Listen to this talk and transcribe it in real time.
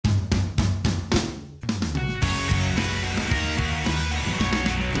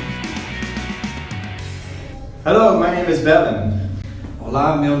Hello, my name is Bevin.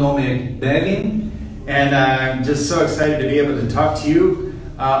 Olá, meu nome é Bevin. And I'm just so excited to be able to talk to you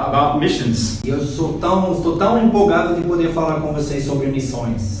about missions. E eu estou tão empolgado de poder falar com vocês sobre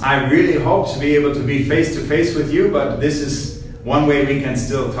missões. I really hope to be able to be face to face with you, but this is one way we can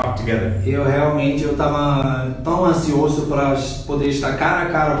still talk together. Eu estava tão ansioso para poder estar cara a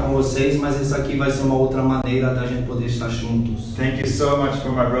cara com vocês, mas isso aqui vai ser uma outra maneira da gente poder estar juntos. Thank you so much for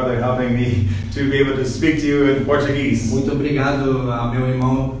my brother helping me to be able to speak to you in Portuguese. Muito obrigado ao meu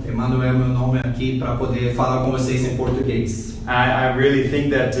irmão Emanuel, meu nome aqui, para poder falar com vocês em português. I really think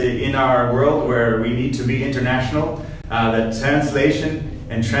that in our world where we need to be international, that translation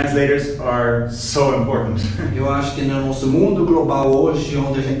and translators are so important. Eu acho que no nosso mundo global hoje,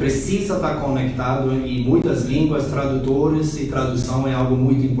 onde a gente precisa estar conectado em muitas línguas, tradutores e tradução é algo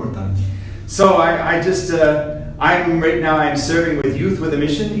muito importante. So I'm serving with Youth with a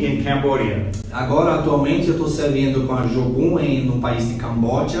Mission in Cambodia. Agora, atualmente, eu estou servindo com a Jogum no país de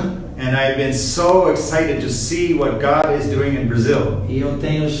Camboja. And I've been so excited to see what God is doing in Brazil. E eu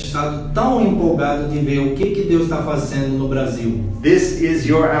tenho estado tão empolgado de ver o que Deus está fazendo no Brasil. This is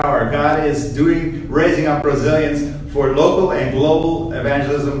your hour. God is raising up Brazilians for local and global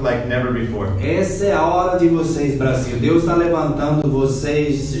evangelism like never before. Essa é a hora de vocês, Brasil. Deus está levantando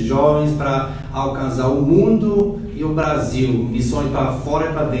vocês, jovens, para alcançar o mundo e o Brasil. Missões para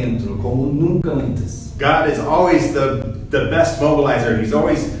fora e para dentro, como nunca antes. God is always the best mobilizer. He's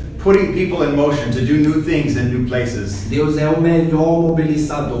always putting people in motion to do new things in new places. Deus é o melhor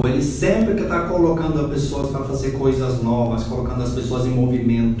mobilizador. Ele sempre que está colocando as pessoas para fazer coisas novas, colocando as pessoas em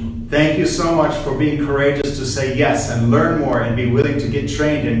movimento. Thank you so much for being courageous to say yes and learn more and be willing to get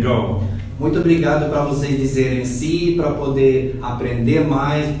trained and go. Muito obrigado para vocês dizerem sim, para poder aprender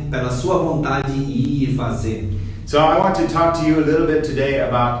mais, pela sua vontade de ir e fazer. So I want to talk to you a little bit today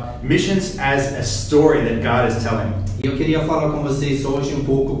about missions as a story that God is telling. E eu queria falar com vocês hoje um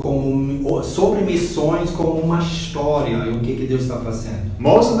pouco sobre missões como uma história e o que Deus está fazendo.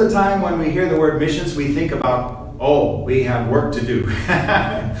 Most of the time when we hear the word missions, we think about, oh, we have work to do.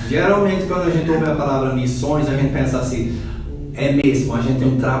 Geralmente quando a gente ouve a palavra missões, a gente pensa assim, é mesmo, a gente tem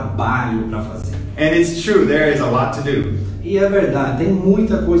um trabalho para fazer. And it's true, there is a lot to do. E é verdade, tem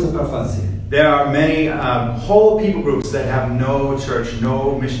muita coisa para fazer. There are many whole people groups that have no church,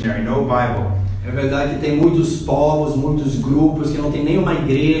 no missionary, no Bible. É verdade que tem muitos povos, muitos grupos que não tem nenhuma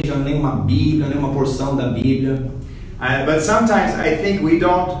igreja, nenhuma Bíblia, nenhuma porção da Bíblia. But sometimes I think we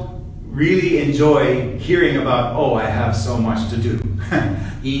don't really enjoy hearing about, oh, I have so much to do.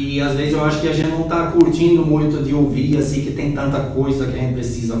 E às vezes eu acho que a gente não está curtindo muito de ouvir assim que tem tanta coisa que a gente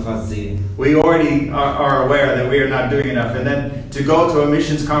precisa fazer. We already are aware that we are not doing enough, and then to go to a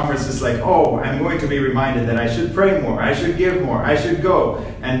missions conference is like, oh, I'm going to be reminded that I should pray more, I should give more, I should go,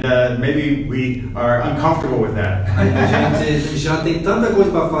 and maybe we are uncomfortable with that. A gente já tem tanta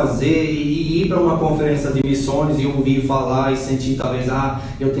coisa para fazer e ir para uma conferência de missões e ouvir falar e sentir talvez,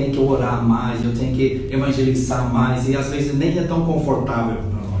 eu tenho que orar mais, eu tenho que evangelizar mais, e às vezes nem é tão confortável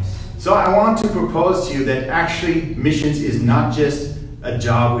para nós. So I want to propose to you that actually missions is not just a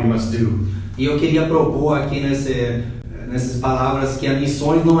job we must do. E eu queria propor aqui nessas palavras que a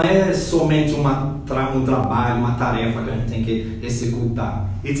missões não é somente um trabalho, uma tarefa que a gente tem que executar.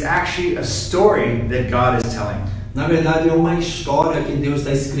 It's actually a story that God is telling. Na verdade é uma história que Deus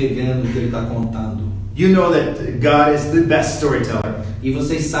está escrevendo, que Ele está contando. You know that God is the best storyteller. E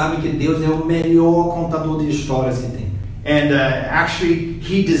vocês sabem que Deus é o melhor contador de histórias que tem. And actually,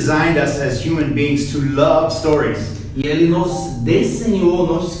 He designed us as human beings to love stories. E Ele nos desenhou,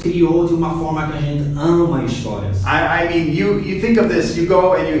 nos criou de uma forma que a gente ama histórias. I mean, you think of this, you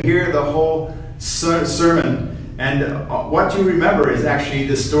go and you hear the whole sermon, and what you remember is actually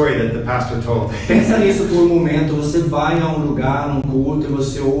the story that the pastor told. Pensa nisso por um momento, você vai a um lugar, num culto, e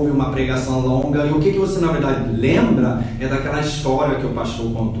você ouve uma pregação longa, e o que você na verdade lembra é daquela história que o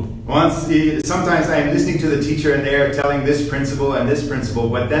pastor contou. Sometimes I'm listening to the teacher and they are telling this principle and this principle,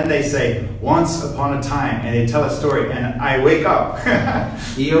 but then they say, once upon a time, and they tell a story, and I wake up.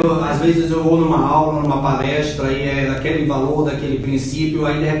 E às vezes eu vou numa aula, numa palestra, e é daquele valor, daquele princípio,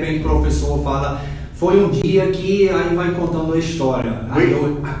 aí de repente o professor fala, foi um dia que, aí vai contando a história, aí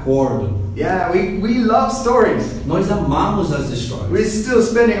eu acordo. Yeah, we love stories. Nós amamos as histórias. We're still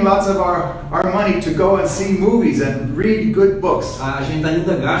spending lots of our money to go and see movies and read good books. A gente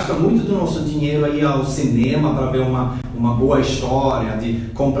ainda gasta muito do nosso dinheiro aí ao cinema para ver uma boa história,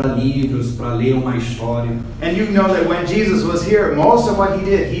 de comprar livros para ler uma história. And you know that when Jesus was here, most of what he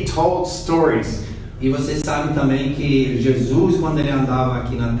did, he told stories. E você sabe também que Jesus, quando ele andava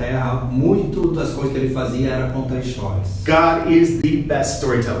aqui na Terra, muito das coisas que ele fazia era contar histórias. God is the best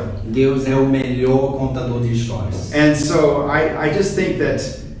storyteller. Deus é o melhor contador de histórias. And so I just think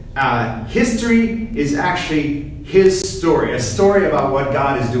that history is actually his story, a story about what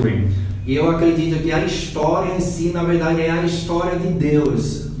God is doing. E eu acredito que a história em si, na verdade, é a história de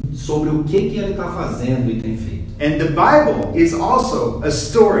Deus sobre o que ele está fazendo e tem feito. And the Bible is also a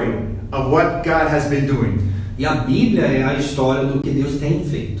story of what God has been doing. E a Bíblia é a história do que Deus tem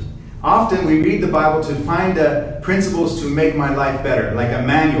feito. Often we read the Bible to find principles to make my life better, like a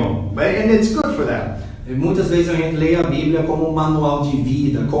manual, and it's good for that. E muitas vezes a gente lê a Bíblia como um manual de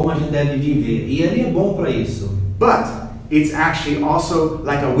vida, como a gente deve viver, e ele é bom para isso. But it's actually also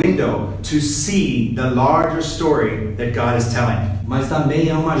like a window to see the larger story that God is telling. Mas também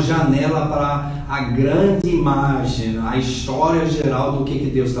é uma janela para a grande imagem, a história geral do que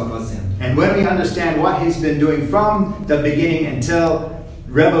Deus está fazendo. And when we understand what He's been doing from the beginning until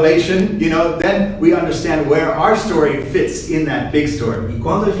Revelation, then we understand where our story fits in that big story. E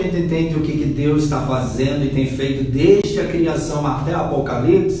quando a gente entende o que Deus está fazendo e tem feito desde a criação até o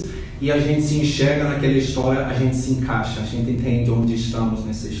Apocalipse, e a gente se enxerga naquela história, a gente se encaixa, a gente entende onde estamos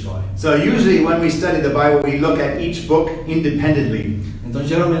nessa história. So usually when we study the Bible, we look at each book independently. Então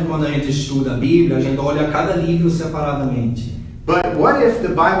geralmente quando a gente estuda a Bíblia, a gente olha cada livro separadamente. But what if the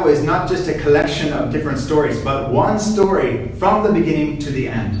Bible is not just a collection of different stories, but one story from the beginning to the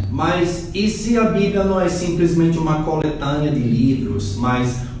end? Mas e se a Bíblia não é simplesmente uma coletânea de livros,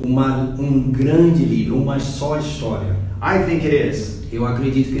 mas um grande livro, uma só história? I think it is. Eu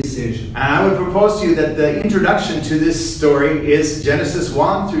acredito que seja. And I would propose to you that the introduction to this story is Genesis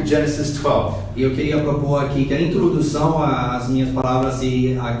 1 through Genesis 12. E eu queria propor aqui que a introdução às minhas palavras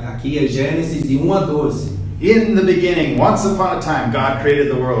aqui é Gênesis de 1 a 12. In the beginning, once upon a time, God created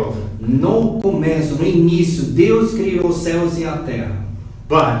the world. No começo, no início, Deus criou os céus e a terra.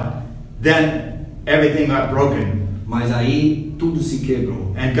 But then everything got broken. Mas aí tudo se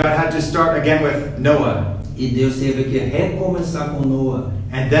quebrou. And God had to start again with Noah. E Deus teve que recomeçar com Noa.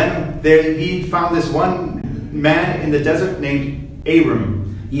 And then he found this one man in the desert named Abram.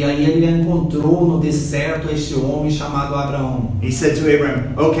 E aí ele encontrou no deserto este homem chamado Abraão. He said to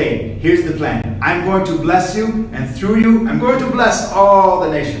Abram, okay, here's the plan. I'm going to bless you, and through you, I'm going to bless all the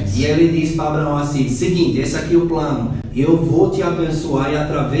nations. E ele disse para Abraão assim, seguinte, esse aqui é o plano. Eu vou te abençoar e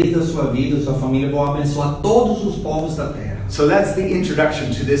através da sua vida, da sua família, vou abençoar todos os povos da terra. So that's the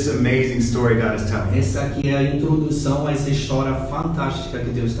introduction to this amazing story God is telling. Essa aqui é a introdução a essa história fantástica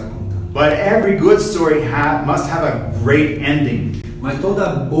que Deus está contando. But every good story must have a great ending. Mas toda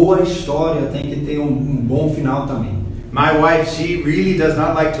boa história tem que ter um bom final também. My wife, she really does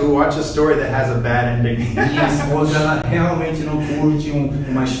not like to watch a story that has a bad ending. Minha esposa, ela realmente não curte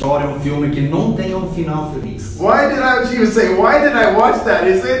uma história, um filme que não tenha um final feliz. She would say, why did I watch that?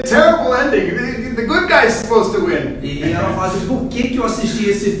 It's a terrible ending. The good guy's supposed to win. E ela fala assim, por que eu assisti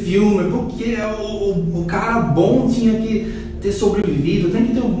esse filme? Porque o cara bom tinha que ter sobrevivido, tem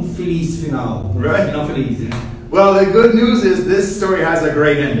que ter um feliz final. Right. Final feliz, né? Well, the good news is this story has a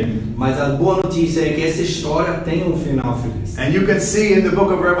great ending. Mas a boa notícia é que essa história tem um final feliz. And you can see in the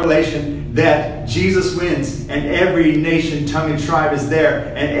book of Revelation that Jesus wins and every nation, tongue and tribe is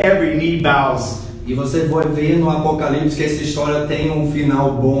there and every knee bows. E você vai ver no Apocalipse que essa história tem um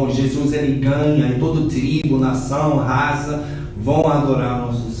final bom. Jesus ele ganha e todo tribo, nação, raça vão adorar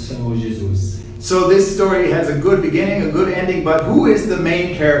nosso Senhor Jesus. So this story has a good beginning, a good ending, but who is the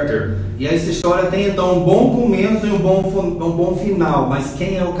main character? E essa história tem então um bom começo e um bom final, mas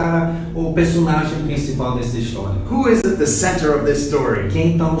quem é o personagem principal dessa história? Who is at the center of this story?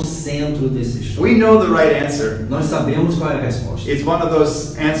 Quem está no centro dessa história? We know the right answer. Nós sabemos qual é a resposta. It's one of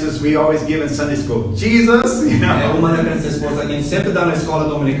those answers we always give in Sunday school. Jesus, É uma daquelas respostas que a gente sempre dá na escola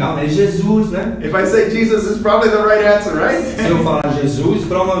dominical, é Jesus, né? If I say Jesus, it's probably the right answer, right? Se eu falar Jesus,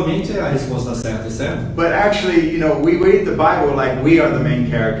 provavelmente é a resposta certa, certo? But actually, we read the Bible like we are the main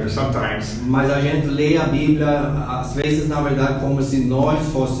character sometimes. Mas a gente lê a Bíblia às vezes na verdade como se nós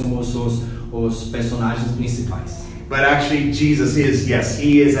fôssemos os personagens principais. But actually Jesus is, yes,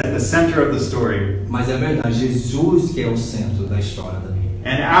 he is at the center of the story. Mas é verdade, Jesus que é o centro da história da Bíblia.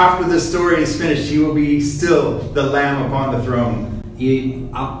 And after the story is finished, he will be still the lamb upon the throne. E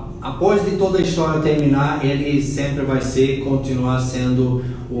após de toda a história terminar, ele sempre vai continuar sendo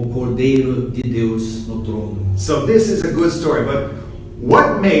o Cordeiro de Deus no trono. So this is a good story, but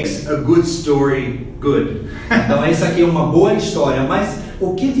what makes a good story good? Então essa aqui é uma boa história, mas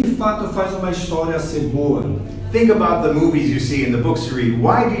o que de fato faz uma história ser boa? Think about the movies you see and the books you read.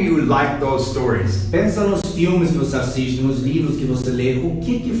 Why do you like those stories? Pensa nos filmes que você assiste, nos livros que você lê. O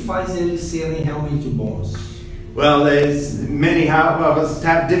que faz eles serem realmente bons? Well, there's many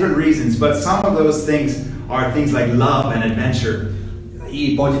have different reasons, but some of those things are things like love and adventure.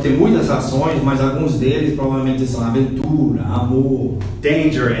 E pode ter muitas ações, mas alguns deles provavelmente são aventura, amor,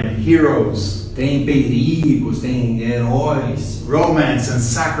 danger and heroes. Tem perigos, tem heróis, romance and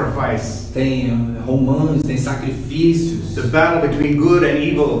sacrifice. Tem romance, tem sacrifícios. The battle between good and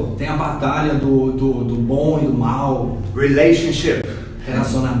evil. Tem a batalha do bom e do mal. Relationship.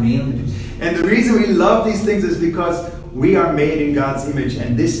 Relacionamentos. And the reason we love these things is because we are made in God's image,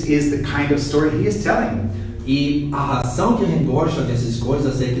 and this is the kind of story He is telling. E a razão que a gente gosta dessas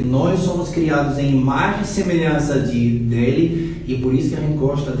coisas é que nós somos criados em imagem e semelhança dele, e por isso que a gente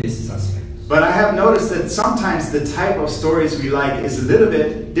gosta desses aspectos. But I have noticed that sometimes the type of stories we like is a little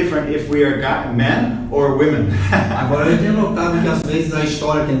bit different if we are men or women. Agora eu tenho notado que às vezes a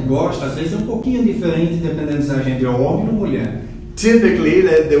história que a gente gosta, às vezes é um pouquinho diferente dependendo se a gente é homem ou mulher. Typically,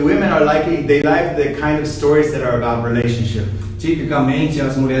 the women are they like the kind of stories that are about relationship. Tipicamente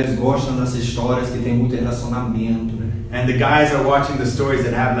as mulheres gostam das histórias que tem muito relacionamento, né? And the guys are watching the stories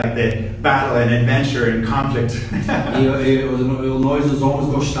that have like the battle and adventure and conflict. Nós os homens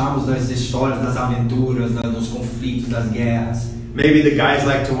gostamos das histórias, das aventuras, dos conflitos, das guerras. Maybe the guys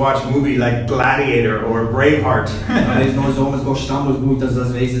like to watch movie like Gladiator or Braveheart. Talvez nós homens gostamos muitas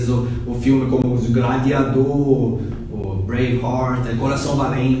das vezes o filme como o Gladiador, o Braveheart, Coração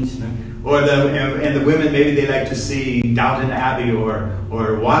Valente, né? Or and the women, maybe they like to see Downton Abbey or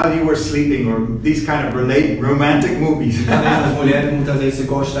While You Were Sleeping or these kind of romantic movies. Talvez as mulheres muitas vezes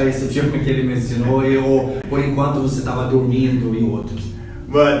gostam desse filme que ele mencionou, ou por enquanto você estava dormindo e outros.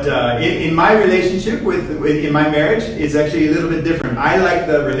 But in my relationship in my marriage, it's actually a little bit different. I like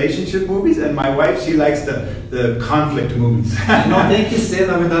the relationship movies, and my wife, she likes the conflict movies. Não tem que ser,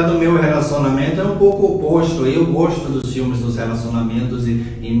 na verdade, o meu relacionamento é um pouco oposto. Eu gosto dos filmes dos relacionamentos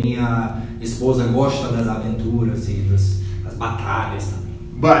e minha esposa gosta das aventuras e das batalhas também.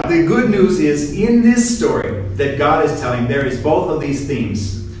 But the good news is, in this story that God is telling, there is both of these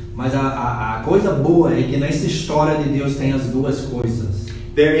themes. Mas a coisa boa é que nessa história de Deus tem as duas coisas.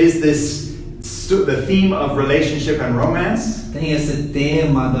 There is the theme of relationship and romance. Tem esse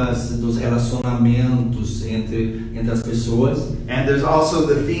tema dos relacionamentos entre as pessoas. And there's also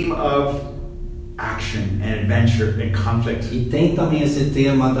the theme of action and adventure and conflict. E tem também esse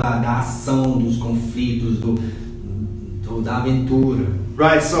tema da ação, dos conflitos, da aventura.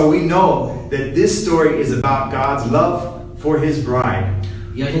 Right, so we know that this story is about God's love for His bride.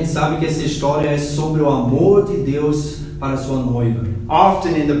 E a gente sabe que essa história é sobre o amor de Deus para sua noiva.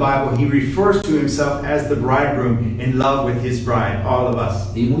 Often in the Bible, He refers to Himself as the bridegroom in love with His bride, all of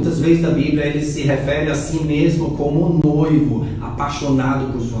us. E muitas vezes na Bíblia ele se refere a si mesmo como noivo,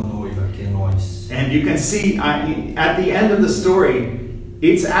 apaixonado por sua noiva, que é nós. And you can see at the end of the story,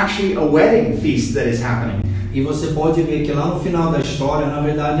 it's actually a wedding feast that is happening. E você pode ver que lá no final da história, na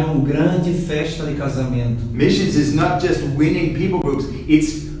verdade, é uma grande festa de casamento. Missions is not just winning people groups,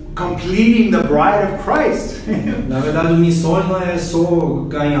 it's completing the bride of Christ. Na verdade, missões não é só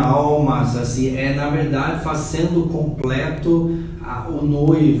ganhar almas, assim, é na verdade fazendo completo o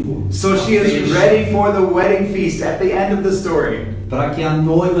noivo. So she is ready for the wedding feast at the end of the story. Para que a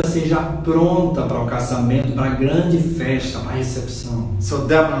noiva seja pronta para o casamento, para a grande festa, para a recepção. So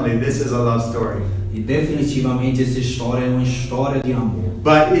definitely this is a love story. E definitivamente essa história é uma história de amor.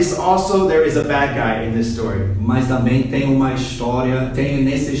 But there is a bad guy in this story. Mas também tem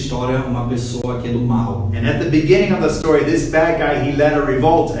nessa história uma pessoa que é do mal. And at the beginning of the story, this bad guy, he led a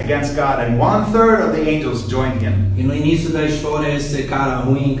revolt against God, and 1/3 of the angels joined him. E no início da história, esse cara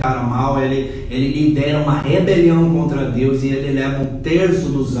ruim, cara mau, ele lidera uma rebelião contra Deus e ele leva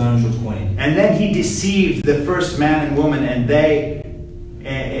 1/3 dos anjos com ele. And then he deceived the first man and woman, and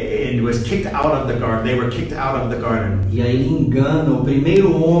was kicked out of the garden. They were kicked out of the garden. E aí ele engana o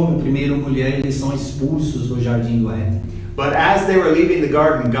primeiro homem, a primeira mulher, eles são expulsos do jardim do Éden. But as they were leaving the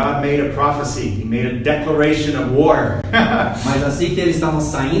garden, God made a prophecy. He made a declaration of war. Mas assim que eles estavam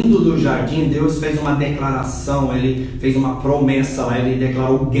saindo do jardim, Deus fez uma declaração, ele fez uma promessa lá, ele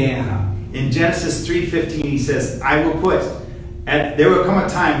declarou guerra. In Genesis 3:15 he says, there will come a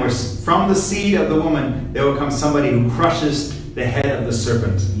time where from the seed of the woman there will come somebody who crushes the head of the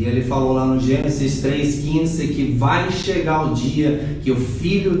serpent. E ele falou lá no Gênesis 3:15 que vai chegar o dia que o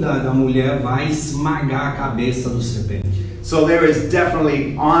filho da mulher vai esmagar a cabeça do serpente. So there is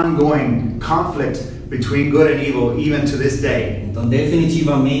definitely ongoing conflict between good and evil even to this day. Então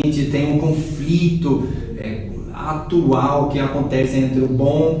definitivamente tem um conflito atual que acontece entre o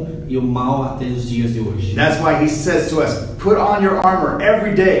bom e o mal até os dias de hoje. That's why he says to us, put on your armor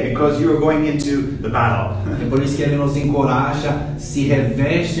every day because you are going into the battle. É por isso que ele nos encoraja, se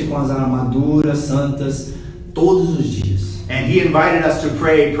reveste com as armaduras santas todos os dias. And he invited us to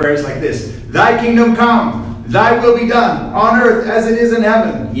pray prayers like this: Thy kingdom come, thy will be done, on earth as it is in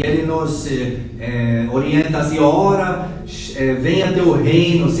heaven. E ele nos orienta assim, ora, venha teu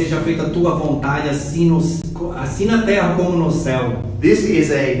reino, seja feita a tua vontade, assim na terra como no céu. This is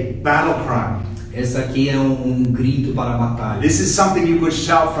a battle cry. Essa aqui é um grito para a batalha. This is something you could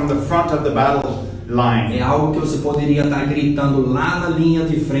shout from the front of the battle line. É algo que você poderia estar gritando lá na linha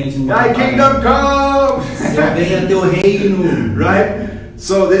de frente. Thy kingdom come! Venha teu reino. Right?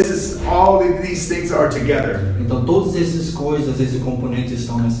 So this is all of these things are together. Então todas essas coisas, esses componentes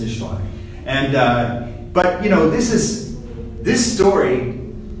estão nessa história. And but you know, this story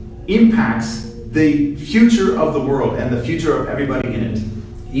impacts the future of the world and the future of everybody in it.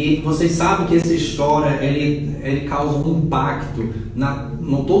 E vocês sabem que essa história ele causa um impacto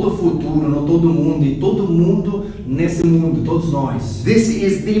no todo o futuro, no todo mundo e todo mundo nesse mundo, todos nós. This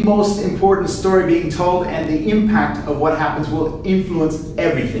is the most important story being told, and the impact of what happens will influence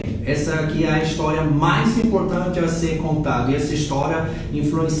everything. Essa aqui é a história mais importante a ser contada, e essa história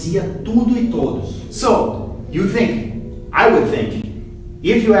influencia tudo e todos. So you think, I would think,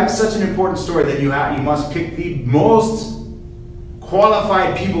 if you have such an important story, then you must pick the most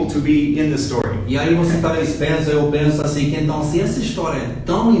qualified people to be in the story. E aí você talvez pensa, eu penso assim, que então se essa história é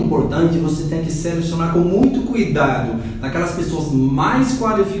tão importante, você tem que selecionar com muito cuidado aquelas pessoas mais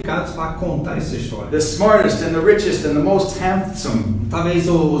qualificadas para contar essa história. The smartest and the richest and the most handsome. Talvez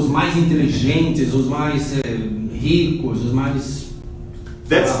os mais inteligentes, os mais ricos, os mais...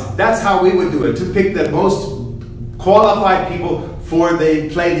 That's how we would do it, to pick the most qualified people for they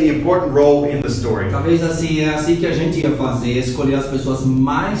play the important role in the story. Talvez assim, é assim que a gente ia fazer, escolher as pessoas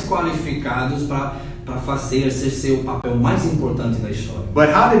mais qualificadas para fazer esse ser o papel mais importante da história. But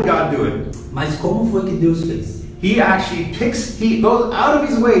how did God do it? Mas como foi que Deus fez? He goes out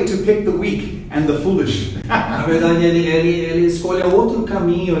of his way to pick the weak and the foolish. Na verdade, ele escolhe outro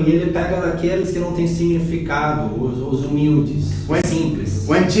caminho e ele pega daqueles que não têm significado, os humildes, os simples.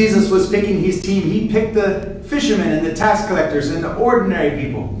 When Jesus was picking his team, he picked the fishermen and the tax collectors and the ordinary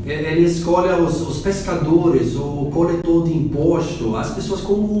people. Ele escolhe os pescadores, o coletor de imposto, as pessoas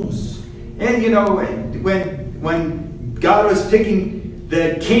comuns. And you know, when God was picking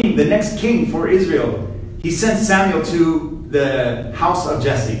the king, the next king for Israel, he sent Samuel to the house of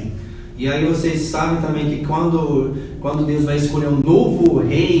Jesse. E aí vocês sabem também que quando Deus vai escolher um novo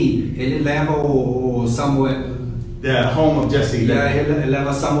rei, ele leva o Samuel, the home of Jesse. Ele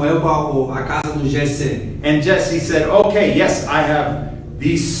leva Samuel para a casa do Jesse. And Jesse said, "Okay, yes, I have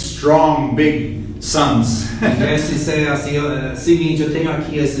these strong, big sons." Jesse disse assim, seguinte, eu tenho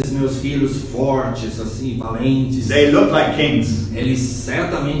aqui esses meus filhos fortes, assim, valentes. They look like kings. Eles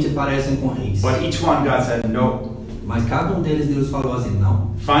certamente parecem com reis. But each one, God said, "No." Mas cada deles Deus falou assim,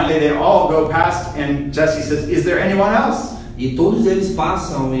 não. Finally, they all go past, and Jesse says, "Is there anyone else?" E todos eles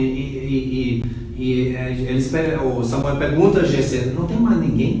passam o Samuel pergunta a Jesse, não tem mais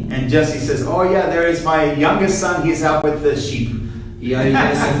ninguém? And Jesse says, "Oh yeah, there is my youngest son. He's out with the sheep." E aí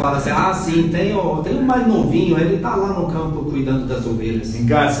Jesse fala assim, sim, tem um mais novinho, ele está lá no campo cuidando das ovelhas. And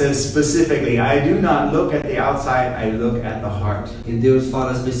God says specifically, "I do not look at the outside, I look at the heart." E Deus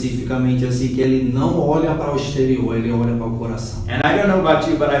fala especificamente assim que ele não olha para o exterior, ele olha para o coração. And I don't know about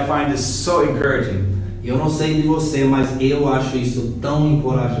you, but I find this so encouraging. Eu não sei de você, mas eu acho isso tão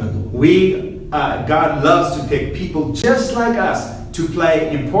encorajador. God loves to pick people just like us to play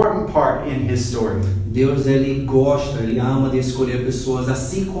an important part in His story. Deus ele gosta, ele ama de escolher pessoas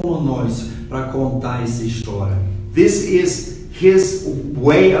assim como nós para contar essa história. This is His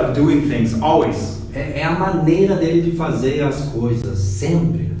way of doing things always. É a maneira dele de fazer as coisas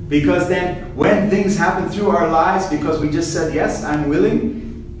sempre. Because then, when things happen through our lives, because we just said yes, I'm willing,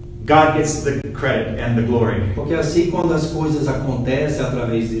 God gets the credit and the glory. Porque assim quando as coisas acontecem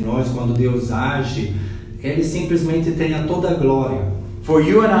através de nós, quando Deus age, ele simplesmente tem a toda a glória. For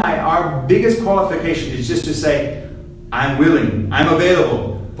you and I, our biggest qualification is just to say, I'm willing, I'm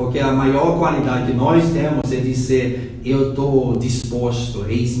available. Porque a maior qualidade que nós temos é dizer, eu estou disposto,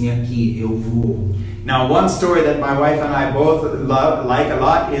 eis-me aqui, eu vou. Now, one story that my wife and I both like a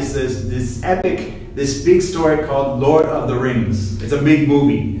lot is this big story called Lord of the Rings. It's a big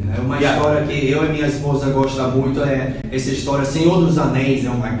movie. É uma história que eu e minha esposa gostamos muito, é essa história Senhor dos Anéis, é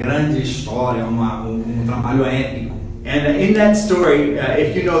uma grande história, um trabalho épico. And in that story,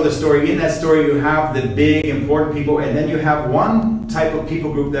 if you know the story, in that story you have the big important people, and then you have one type of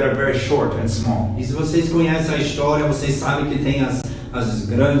people group that are very short and small. E se vocês conhecem a história, vocês sabem que tem as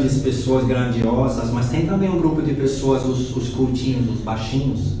grandes pessoas grandiosas, mas tem também um grupo de pessoas, os curtinhos, os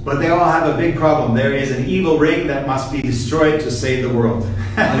baixinhos. But they all have a big problem. There is an evil ring that must be destroyed to save the world.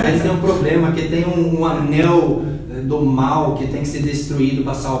 Mas eles têm um problema, que tem um anel do mal que tem que ser destruído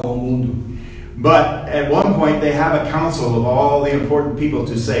para salvar o mundo. But at one point they have a council of all the important people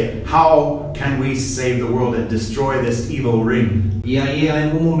to say, how can we save the world and destroy this evil ring? E aí, em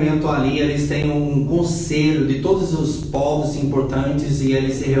algum momento ali, eles têm um conselho de todos os povos importantes e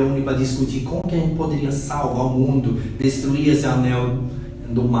eles se reúnem para discutir como que a gente poderia salvar o mundo, destruir esse anel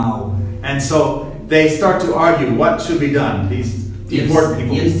do mal. And so they start to argue what should be done. These important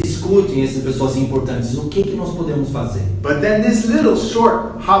people. E eles discutem, essas pessoas importantes, o que nós podemos fazer. But then this little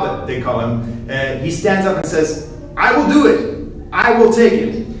short hobbit, they call him, he stands up and says, I will do it. I will take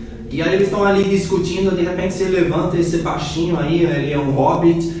it. E aí eles estão ali discutindo, de repente se levanta esse baixinho aí, ele é um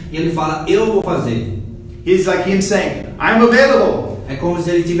hobbit, e ele fala, eu vou fazer. He's like him saying, I'm available. É como se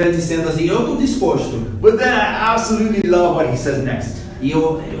ele estivesse dizendo assim, eu estou disposto. But then I absolutely love what he says next. E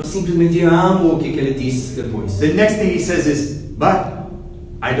eu simplesmente amo o que ele disse depois. The next thing he says is, but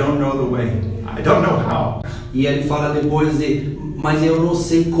I don't know the way. I don't know how. E ele fala depois de, mas eu não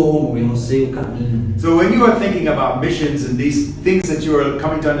sei como, eu não sei o caminho. So when you are thinking about missions and these things that you are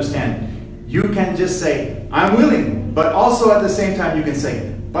coming to understand, you can just say, I'm willing, but also at the same time you can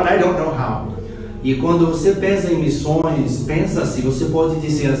say, but I don't know how. E quando você pensa em missões, pensa assim, você pode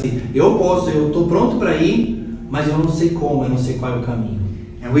dizer assim, eu estou pronto para ir, mas eu não sei como, eu não sei qual é o caminho.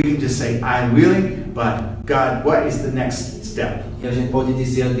 And we can just say, I'm willing, but God, what is the next step? E a gente pode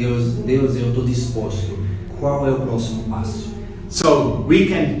dizer a Deus, Deus, eu estou disposto. Qual é o próximo passo? So we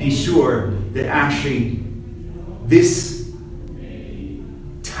can be sure that actually this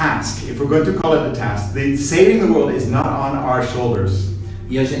task, if we're going to call it a task, the saving the world is not on our shoulders.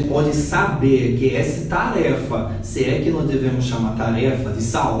 E a gente pode saber que essa tarefa, se é que nós devemos chamar tarefa, de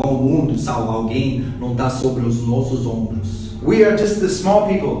salvar o mundo, salvar alguém, não está sobre os nossos ombros. We are just the small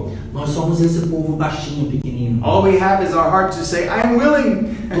people. Nós somos esse povo baixinho, pequenino. All we have is our heart to say, I'm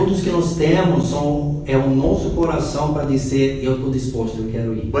willing. Todos que nós temos é o nosso coração para dizer, eu estou disposto, eu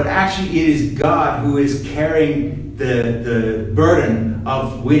quero ir. But actually it is God who is carrying the burden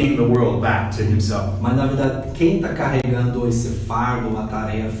of winning the world back to himself. Mas na verdade, quem está carregando esse fardo, a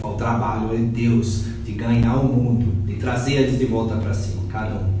tarefa, o trabalho, é Deus, de ganhar o mundo, de trazer eles de volta para cima,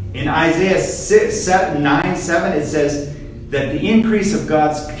 cada um. In Isaiah 9:7 it says that the increase of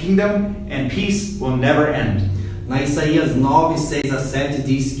God's kingdom and peace will never end. Na Isaías 9, 6 a 7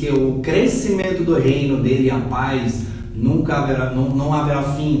 diz que o crescimento do reino dele e a paz nunca haverá, não haverá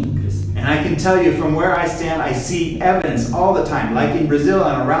fim. And I can tell you from where I stand, I see evidence all the time, like in Brazil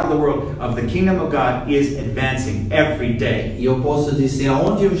and around the world, of the kingdom of God is advancing every day. E eu posso dizer,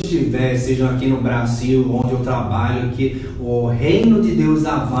 aonde eu estiver, seja aqui no Brasil, onde eu trabalho, que o reino de Deus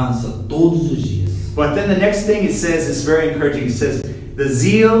avança todos os dias. But then the next thing it says is very encouraging. It says, the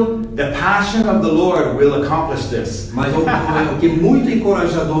zeal, the passion of the Lord will accomplish this. Mas o que muito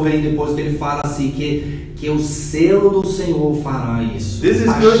encorajador vem depois que ele fala assim, que o selo do Senhor fará isso. This is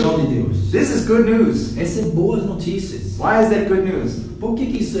Paixão good. de Deus. This is good news. Essas são boas notícias. Why is that good news? Por que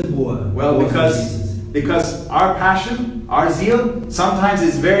isso é boa? Well, boas notícias? because our passion, our zeal, sometimes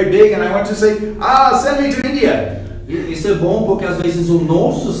is very big, and I want to say, send me to India. Isso é bom porque às vezes o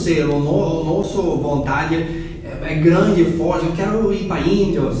nosso selo, a nossa vontade é grande e forte. Eu quero ir para a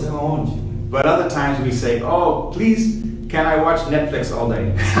Índia, sei lá onde. But other times we say, oh, please, can I watch Netflix all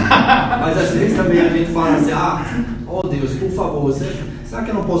day? Mas às vezes também a gente fala assim, oh Deus, por favor, será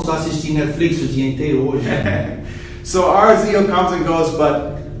que eu não posso assistir Netflix o dia inteiro hoje? So our zeal comes and goes,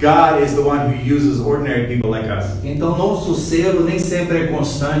 but God is the one who uses ordinary people like us. Então nosso selo nem sempre é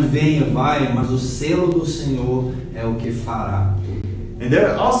constante, vem e vai, mas o selo do Senhor é o que fará. And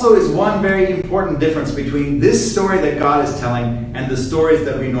there also is one very important difference between this story that God is telling and the stories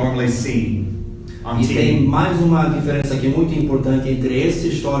that we normally see on E tem TV. mais uma diferença aqui muito importante entre essa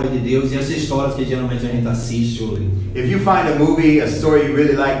história de Deus e as histórias que geralmente a gente assiste ou lê. If you find a movie, a story you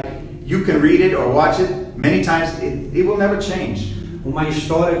really like, you can read it or watch it many times. It will never change. Uma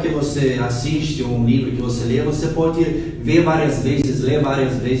história que você assiste, um livro que você lê, você pode ver várias vezes, ler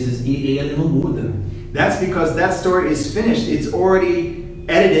várias vezes e ele não muda. That's because that story is finished. It's already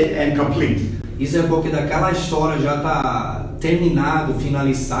edited and complete. Isso é porque daquela história já está terminado,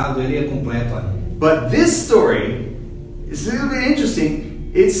 finalizado, ele é completo ali. But this story is a little bit interesting.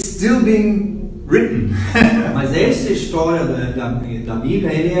 It's still being written. Mas essa história da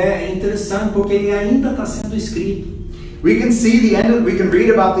Bíblia, ele é interessante porque ele ainda está sendo escrito. We can see the end. We can read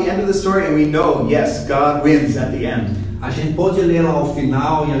about the end of the story, and we know, yes, God wins at the end. A gente pode ler lá ao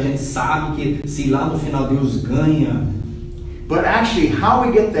final e a gente sabe que se lá no final Deus ganha. But actually, how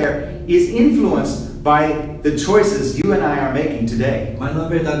we get there is influenced by the choices you and I are making today. Mas na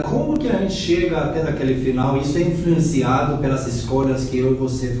verdade, como que a gente chega até aquele final? Isso é influenciado pelas escolhas que eu e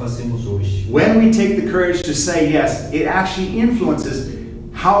você fazemos hoje. When we take the courage to say yes, it actually influences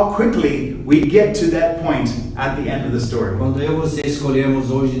how quickly we get to that point at the end of the story. Quando eu e você escolhemos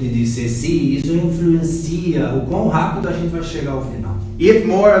hoje de dizer sim, isso influencia o quão rápido a gente vai chegar ao final. If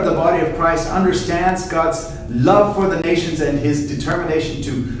more of the body of Christ understands God's love for the nations and His determination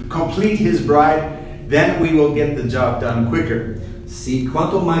to complete His bride, then we will get the job done quicker. Se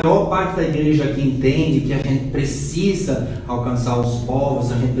quanto maior parte da igreja que entende que a gente precisa alcançar os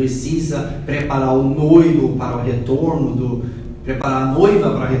povos, a gente precisa preparar o noivo para o retorno preparar a noiva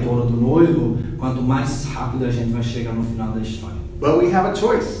para o retorno do noivo, quanto mais rápido a gente vai chegar no final da história. But we have a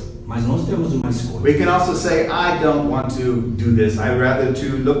choice. Mas nós temos uma escolha. We can also say, I don't want to do this. I'd rather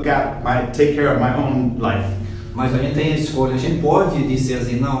to take care of my own life. Mas a gente tem a escolha. A gente pode dizer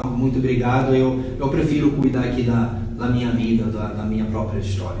assim, não, muito obrigado, eu prefiro cuidar aqui da minha vida, da minha própria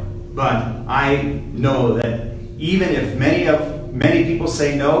história. But I know that even if many people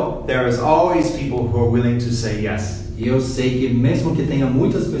say no, there is always people who are willing to say yes. E eu sei que mesmo que tenha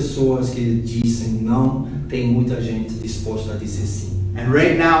muitas pessoas que dizem não, tem muita gente disposta a dizer sim. And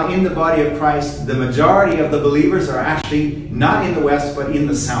right now in the body of Christ, the majority of the believers are actually not in the West, but in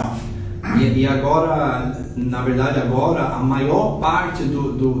the South. E agora, na verdade agora, a maior parte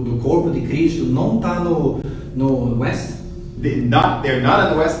do corpo de Cristo não está no West. They're not in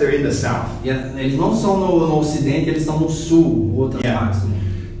the West, they're in the South. Eles não são no Ocidente, eles estão no Sul, outras partes do mundo.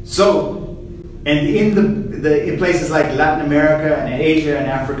 So, and in places like Latin America and Asia and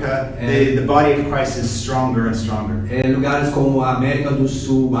Africa, the body of Christ is stronger and stronger. Lugares como a América do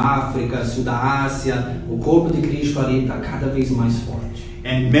Sul, África, Sul da Ásia, o corpo de Cristo ali está cada vez mais forte.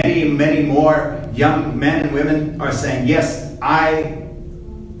 And many more young men and women are saying, yes, I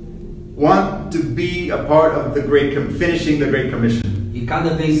want to be a part of finishing the Great Commission. E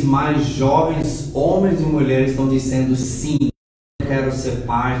cada vez mais jovens, homens e mulheres estão dizendo sim, eu quero ser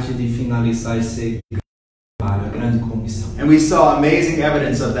parte de finalizar esse trabalho, a grande comissão. And we saw amazing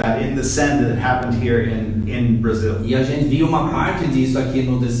evidence of that in the send that happened here in Brazil. E a gente viu uma parte disso aqui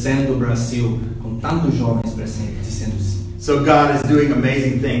no descendo do Brasil, com tantos jovens presentes dizendo sim. So God is doing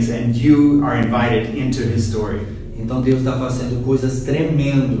amazing things, and you are invited into His story. Então Deus está fazendo coisas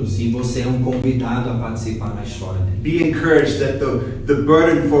tremendas e você é um convidado a participar da história dele. Be encouraged that the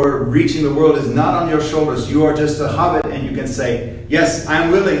burden for reaching the world is not on your shoulders. You are just a hobbit, and you can say, yes,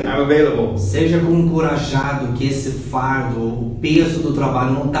 I'm willing, I'm available. Seja encorajado que esse fardo, o peso do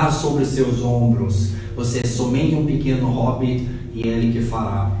trabalho não está sobre seus ombros. Você é somente um pequeno hobbit e Ele que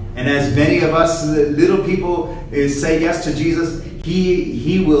fará. And as many of us little people say yes to Jesus,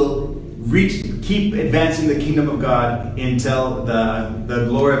 He will keep advancing the kingdom of God until the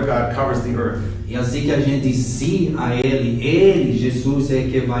glory of God covers the earth. E assim que a gente diz sim a Ele, Jesus é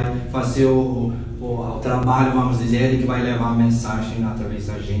que vai fazer o trabalho, vamos dizer, Ele que vai levar a mensagem através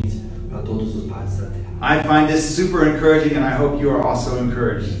da gente para todos os lados da terra. I find this super encouraging, and I hope you are also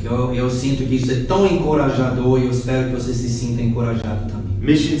encouraged. Eu sinto que isso é tão encorajador e eu espero que você se sinta encorajado também.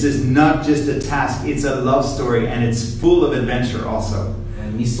 Missions is not just a task, it's a love story, and it's full of adventure also.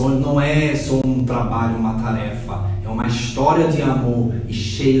 Missões não é só um trabalho, uma tarefa, é uma história de amor e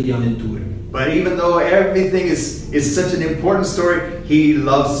cheio de aventura. But even though everything is such an important story, He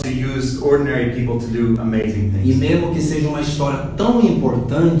loves to use ordinary people to do amazing things. E mesmo que seja uma história tão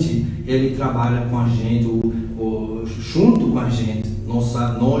importante, Ele trabalha com a gente, junto com a gente,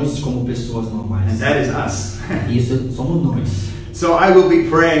 nós como pessoas normais. And that is us. Isso somos nós. So I will be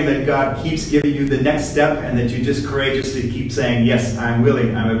praying that God keeps giving you the next step and that you just courageously keep saying, yes, I'm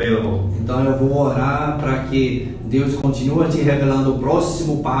willing, I'm available. Então eu vou orar para que Deus continue te revelando o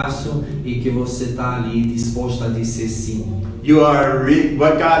próximo passo e que você está ali disposto a dizer sim.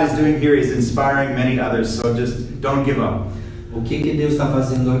 What God is doing here is inspiring many others, so just don't give up. O que Deus está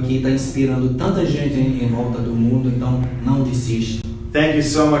fazendo aqui está inspirando tanta gente em volta do mundo, então não desista. Thank you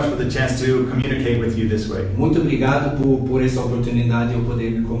so much for the chance to communicate with you this way. Muito obrigado por essa oportunidade de eu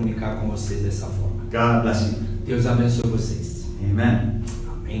poder me comunicar com vocês dessa forma. God bless you. Deus abençoe vocês. Amen.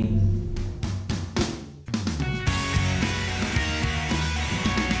 Amém.